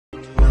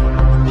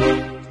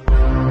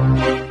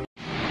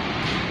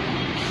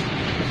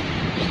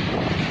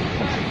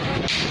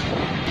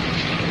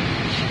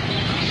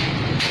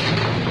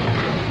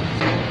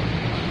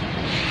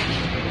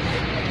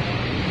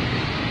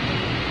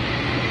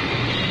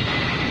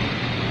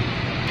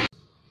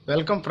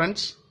Welcome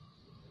friends.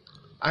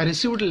 I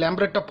received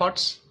Lambretta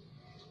parts.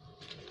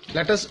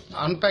 Let us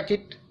unpack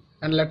it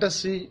and let us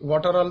see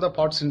what are all the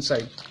parts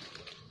inside.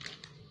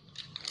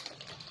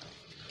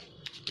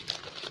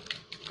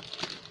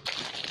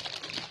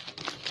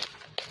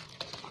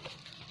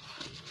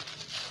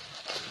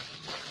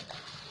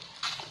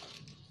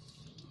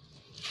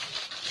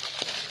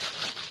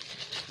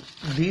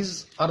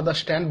 These are the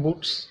stand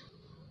boots,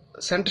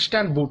 center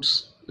stand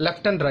boots,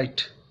 left and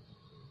right.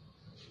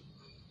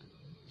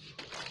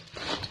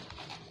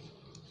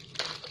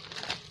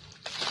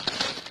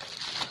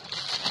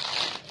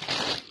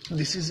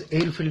 This is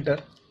air filter.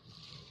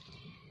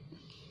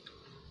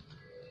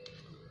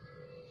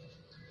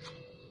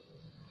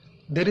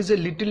 There is a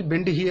little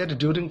bend here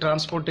during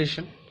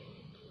transportation.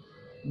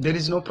 There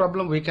is no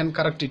problem, we can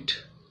correct it.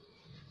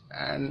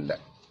 And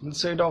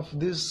inside of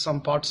this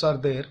some parts are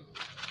there.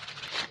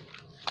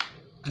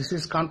 This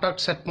is contact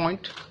set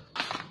point,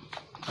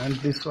 and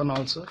this one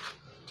also.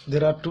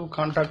 There are two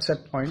contact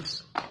set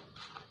points.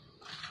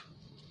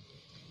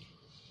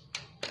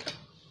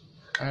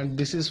 And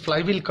this is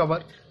flywheel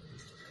cover.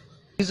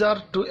 These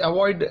are to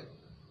avoid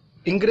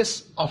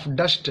ingress of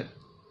dust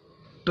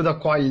to the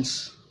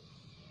coils.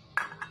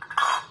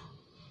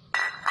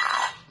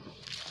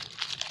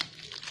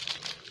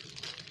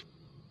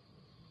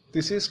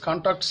 This is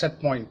contact set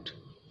point,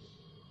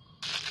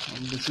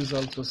 and this is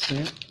also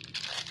same.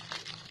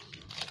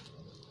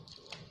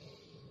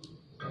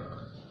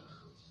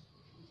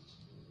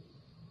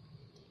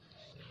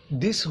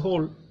 This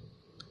hole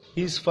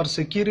is for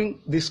securing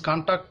this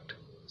contact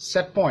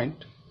set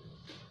point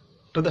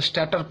to the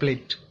stator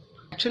plate.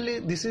 Actually,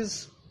 this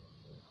is,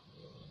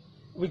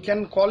 we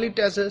can call it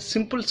as a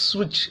simple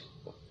switch.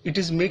 It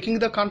is making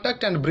the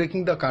contact and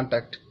breaking the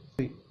contact.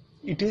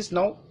 It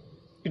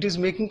is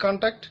making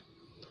contact.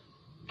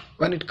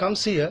 When it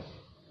comes here,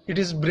 it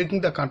is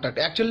breaking the contact.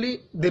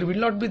 Actually, there will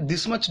not be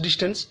this much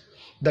distance.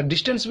 The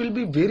distance will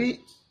be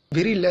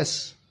very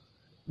less.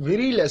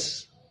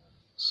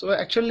 So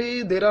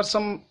actually there are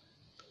some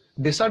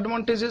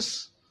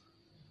disadvantages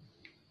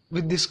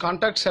with this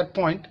contact set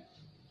point.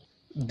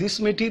 This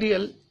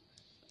material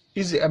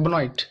is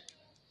ebonite.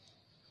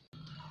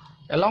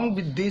 Along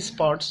with these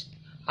parts,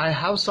 I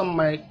have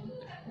my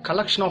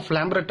collection of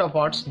Lambretta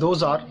parts.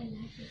 Those are,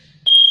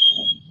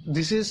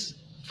 this is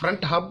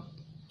front hub,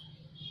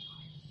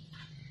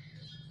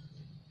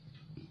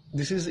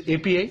 this is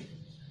API,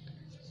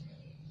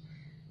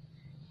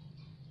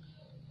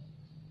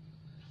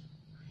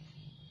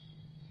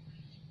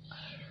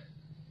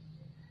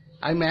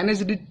 I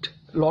managed it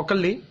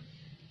locally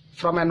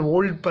from an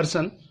old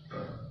person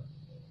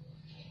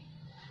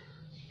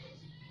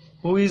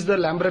who is the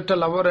Lambretta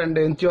lover and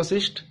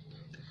enthusiast.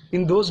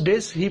 In those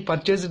days he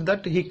purchased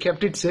that, he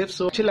kept it safe,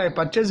 so actually I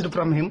purchased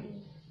from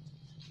him.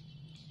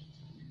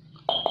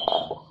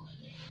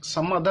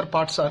 Some other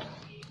parts are,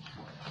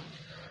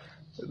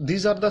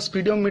 these are the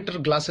speedometer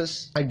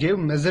glasses. I gave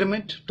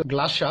measurement to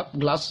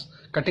glass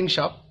cutting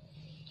shop,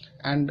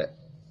 and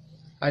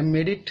I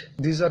made it.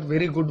 These are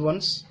very good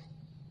ones.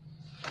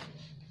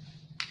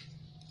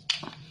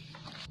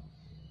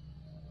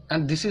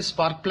 And this is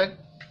spark plug.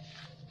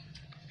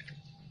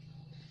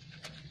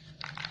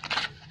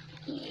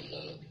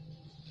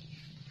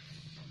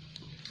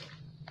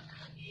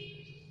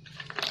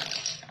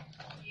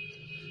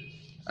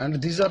 And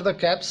these are the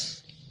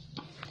caps.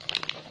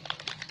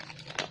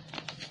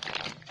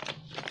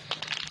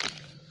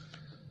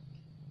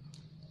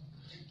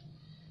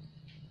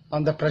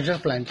 On the pressure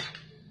plant.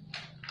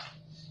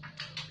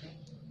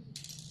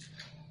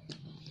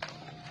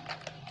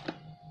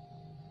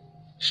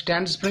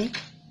 Stand spring.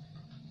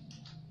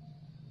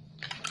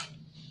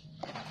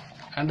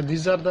 And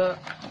these are the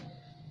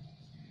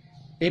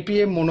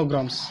APA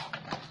monograms.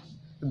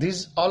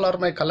 These all are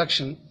my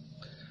collection.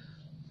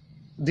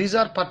 These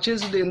are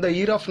purchased in the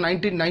year of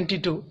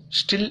 1992.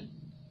 Still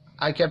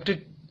I kept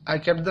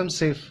them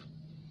safe.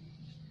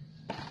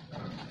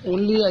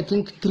 Only I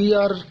think 3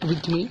 are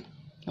with me,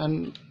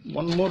 and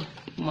one more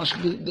must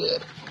be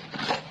there.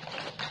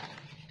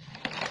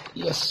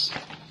 Yes.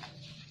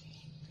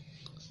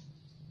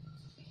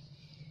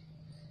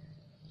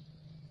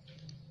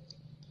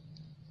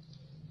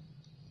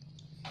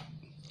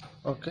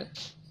 Okay.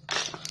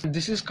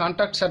 This is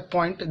contact set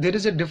point. There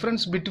is a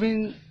difference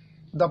between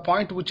the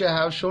point which I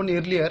have shown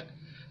earlier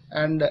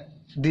and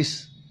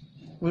this.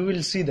 We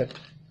will see that.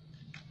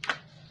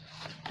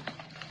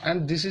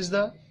 And this is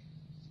the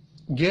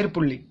gear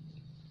pulley.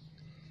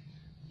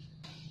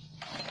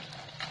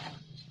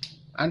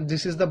 And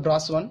this is the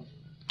brass one.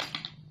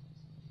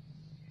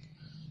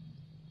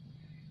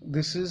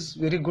 This is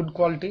very good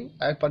quality.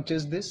 I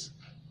purchased this.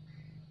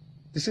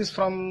 This is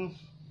from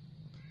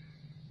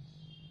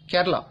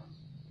Kerala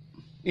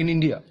in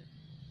India.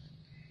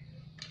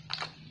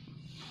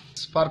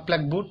 Spark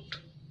plug boot.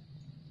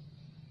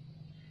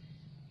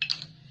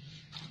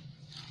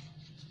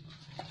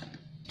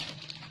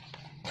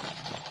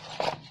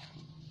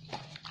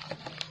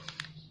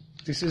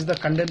 This is the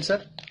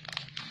condenser.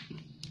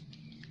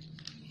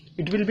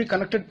 It will be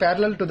connected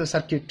parallel to the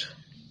circuit.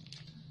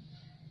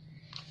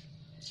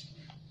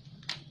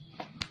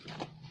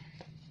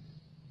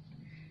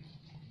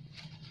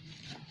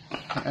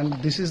 and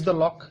this is the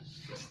lock,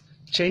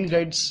 chain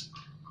guides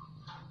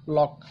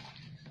lock.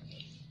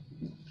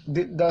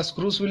 The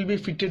screws will be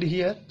fitted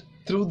here.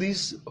 Through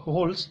these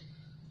holes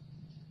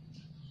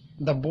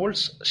the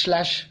bolts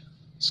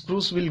 /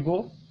 screws will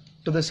go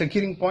to the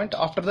securing point.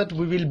 After that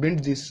we will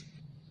bend this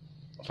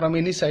from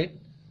any side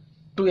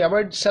to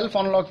avoid self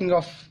unlocking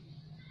of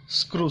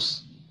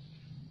screws.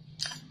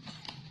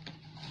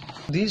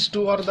 These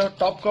two are the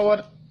top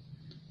cover,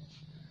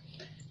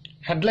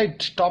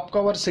 headlight top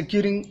cover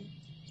securing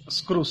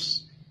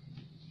screws.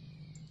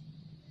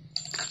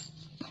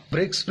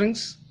 Brake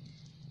springs,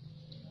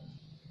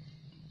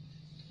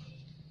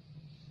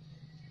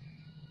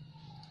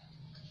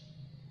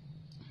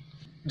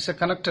 it's a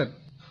connector.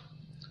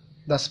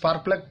 The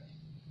spark plug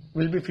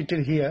will be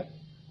fitted here.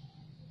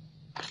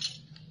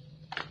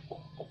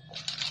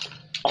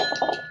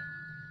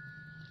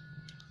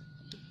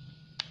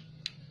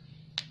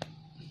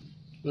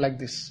 Like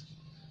this.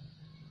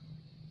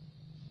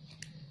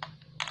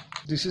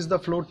 This is the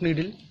float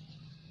needle.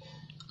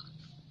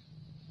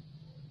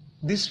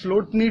 This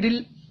float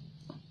needle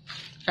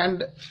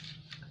and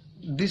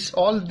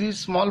all these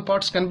small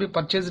parts can be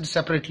purchased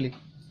separately.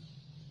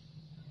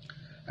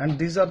 And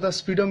these are the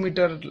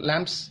speedometer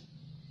lamps.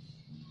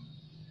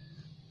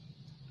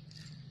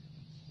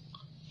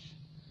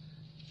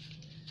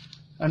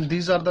 And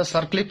these are the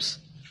circlips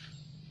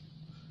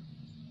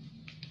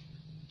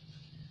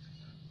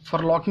for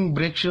locking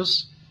brake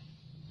shoes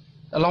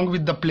along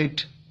with the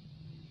plate.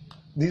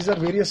 These are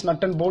various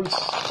nut and bolts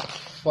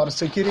for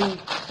securing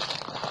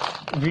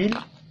wheel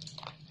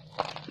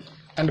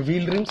and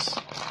wheel rims,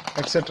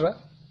 etc.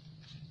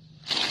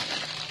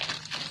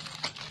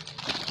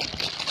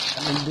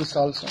 And in this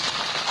also.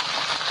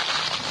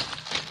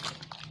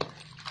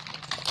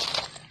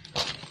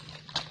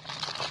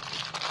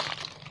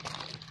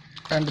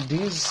 And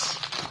these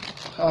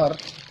are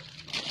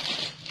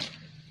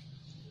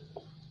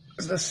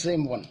the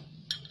same one.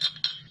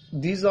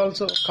 These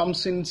also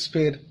comes in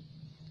spare,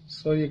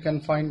 so you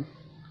can find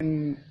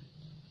in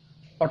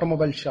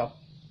automobile shop.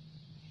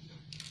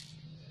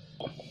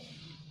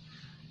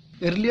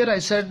 Earlier I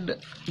said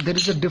there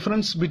is a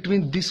difference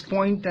between this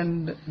point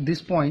and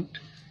this point.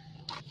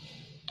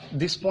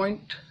 This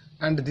point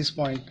and this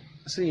point.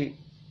 See,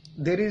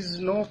 there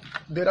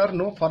are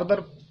no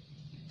further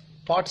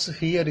parts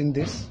here in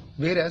this,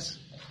 whereas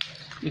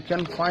you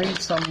can find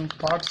some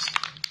parts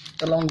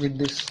along with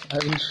this. I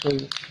will show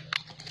you.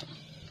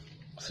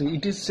 See,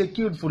 it is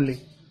secured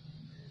fully.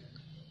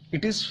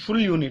 It is full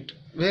unit,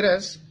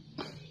 whereas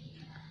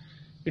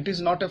it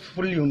is not a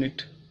full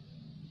unit.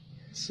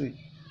 See,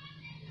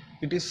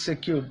 it is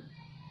secured.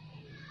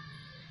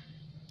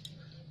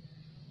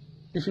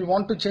 If you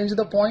want to change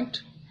the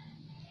point,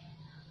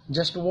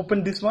 just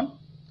open this one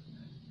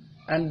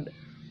and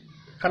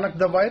connect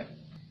the wire.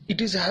 It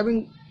is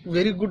having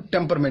very good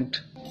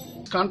temperament.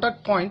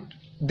 Contact point,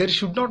 there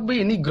should not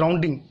be any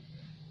grounding,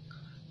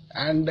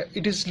 and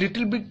it is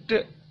little bit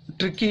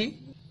tricky.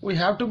 We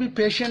have to be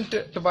patient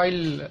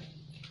while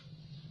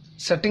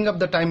setting up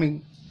the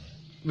timing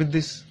with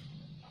this.